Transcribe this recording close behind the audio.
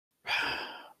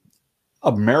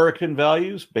American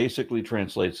values basically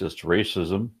translates this to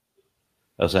racism,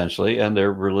 essentially, and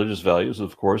their religious values,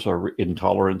 of course, are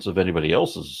intolerance of anybody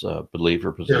else's belief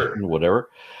or position, Sure. whatever.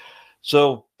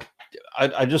 So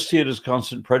I just see it as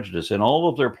constant prejudice, and all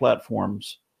of their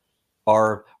platforms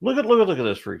are look at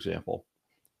this, for example.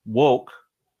 Woke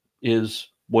is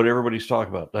what everybody's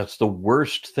talking about. That's the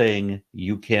worst thing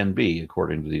you can be,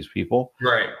 according to these people.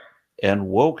 Right. And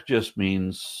woke just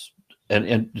means,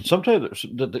 and sometimes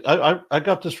I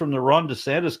got this from the Ron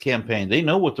DeSantis campaign. They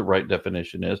know what the right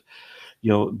definition is. You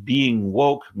know, being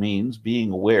woke means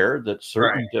being aware that Right.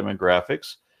 certain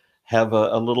demographics have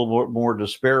a little more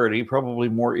disparity, probably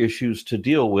more issues to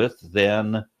deal with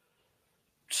than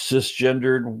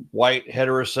cisgendered white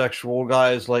heterosexual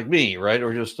guys like me, right?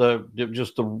 Or just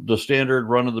the standard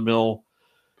run of the mill.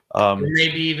 Or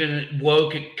maybe even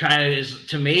woke kind of is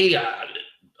to me.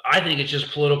 I think it's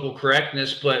just political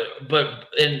correctness, but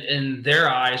in their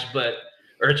eyes, but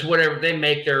or it's whatever they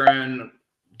make their own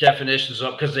definitions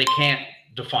up because they can't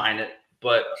define it.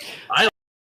 But I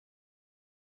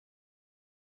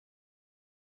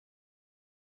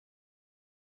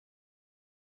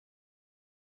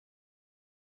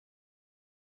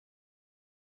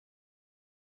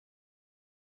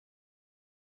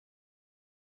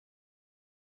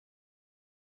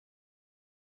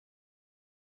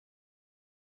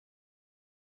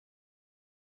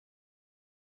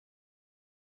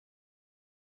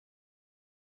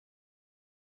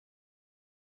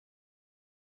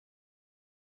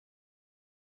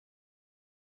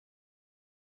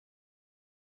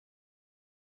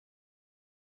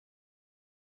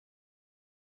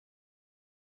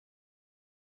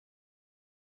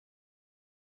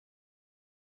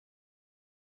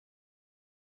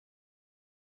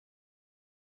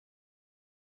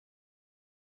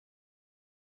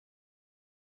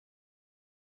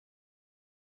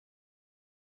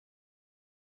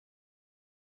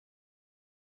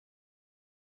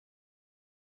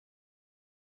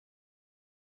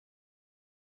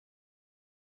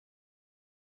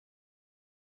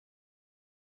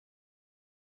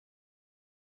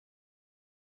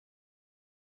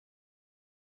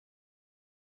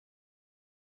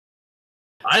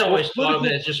Well, always thought of it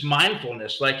political, as just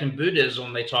mindfulness. Like in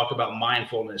Buddhism, they talk about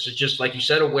mindfulness. It's just like you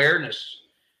said, awareness,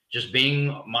 just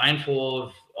being mindful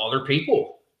of other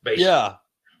people, basically. yeah.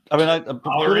 I mean, Tolerance.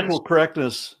 political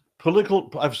correctness.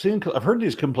 I've heard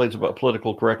these complaints about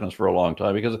political correctness for a long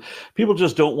time because people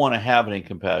just don't want to have any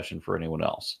compassion for anyone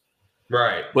else.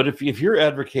 Right. But if you're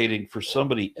advocating for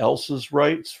somebody else's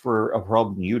rights for a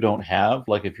problem you don't have,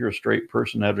 like if you're a straight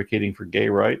person advocating for gay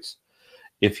rights,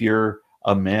 if you're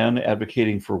a man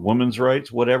advocating for women's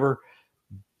rights, whatever,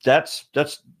 that's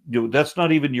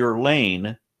not even your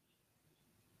lane.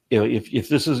 You know, if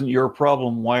this isn't your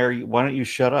problem, why don't you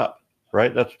shut up?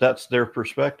 Right? That's their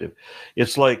perspective.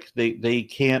 It's like they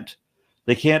can't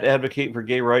advocate for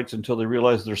gay rights until they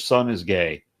realize their son is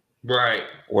gay, Right.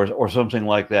 or something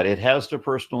like that. It has to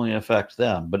personally affect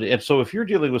them. But and so if you're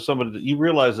dealing with somebody that you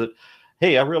realize that,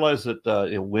 hey, I realize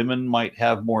that women might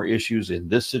have more issues in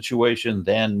this situation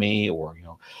than me, or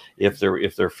if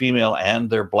they're female and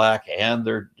they're black and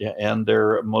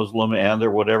they're Muslim and they're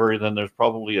whatever, then there's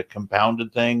probably a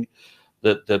compounded thing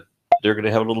that they're going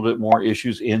to have a little bit more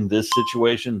issues in this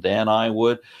situation than I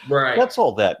would. Right. That's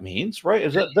all that means, right?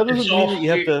 Is that It's doesn't mean all that you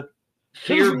have to that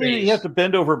fear doesn't mean that you have based. to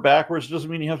bend over backwards. It doesn't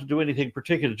mean you have to do anything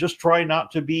particular. Just try not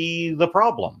to be the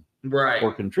problem Right.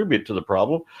 or contribute to the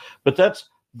problem. But that's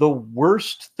the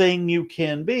worst thing you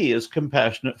can be, is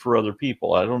compassionate for other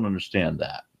people. I don't understand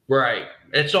that. Right.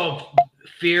 It's all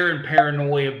fear and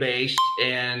paranoia based.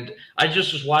 And I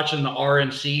just was watching the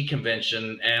RNC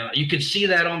convention, and you could see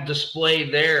that on display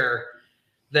there.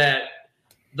 That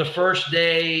the first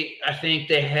day, I think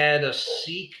they had a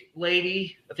Sikh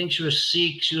lady. I think she was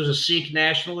Sikh. She was a Sikh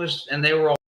nationalist, and they were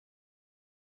all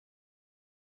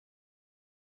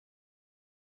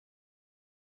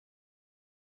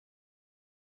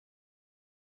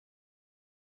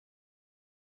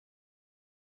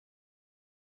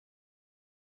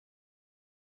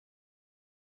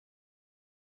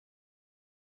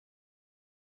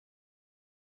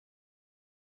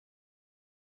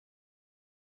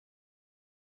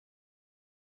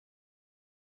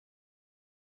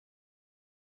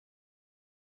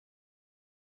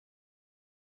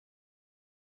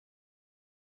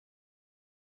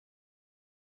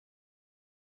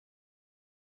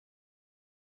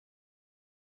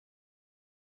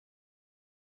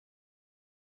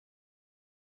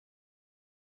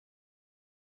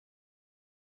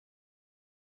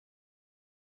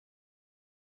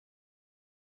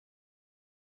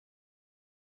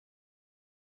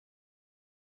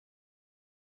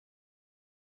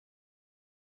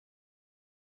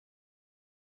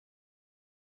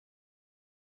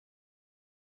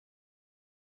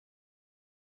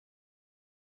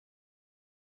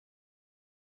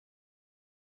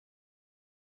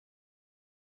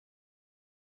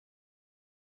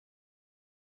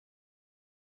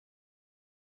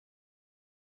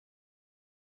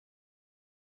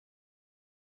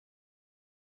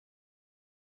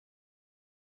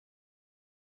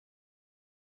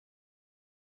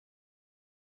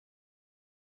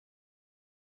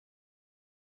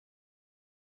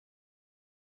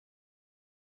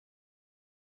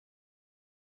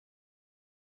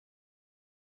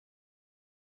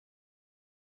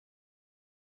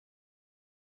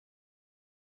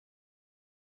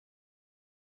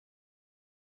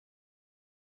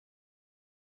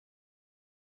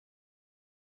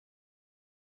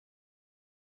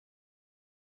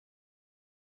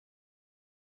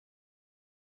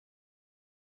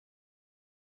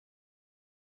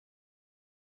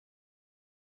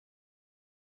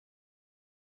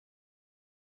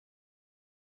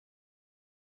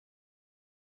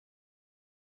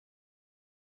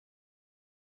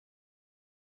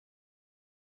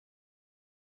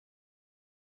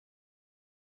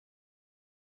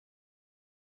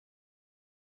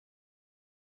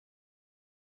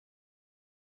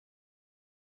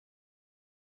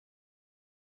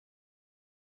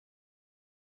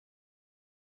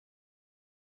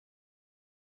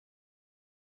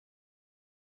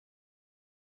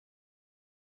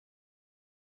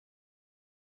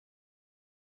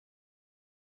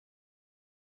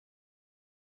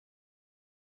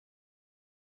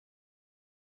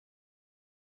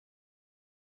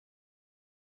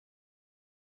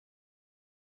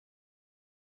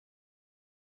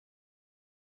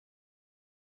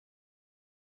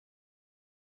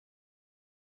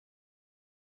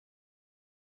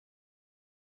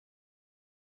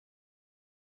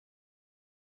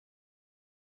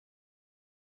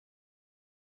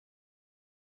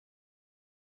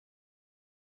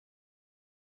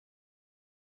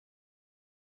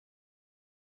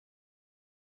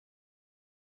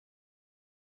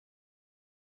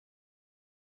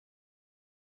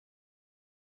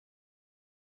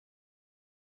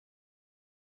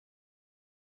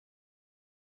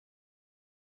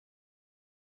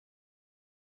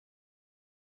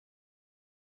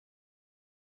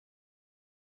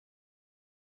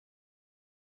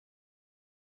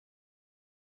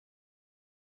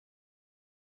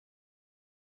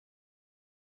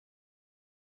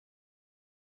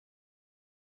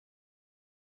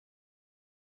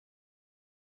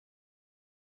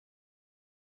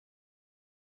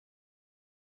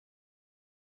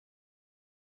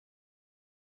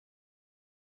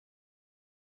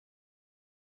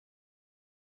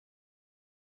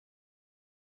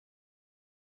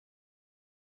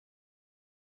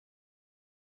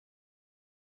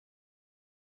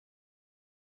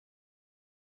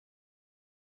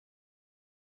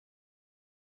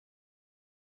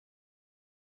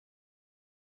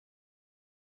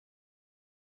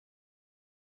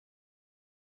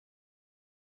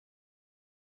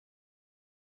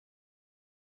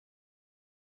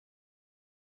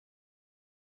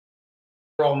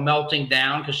all melting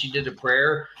down because she did a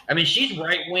prayer. I mean, she's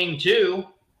right wing too.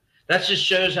 That just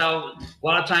shows how a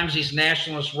lot of times these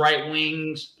nationalist right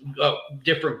wings,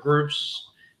 different groups,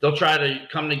 they'll try to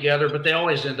come together, but they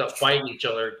always end up fighting each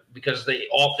other because they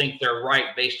all think they're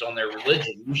right based on their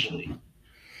religion usually.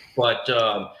 But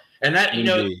and that, you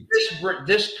know,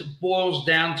 this boils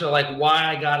down to like why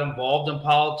I got involved in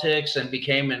politics and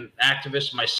became an activist myself.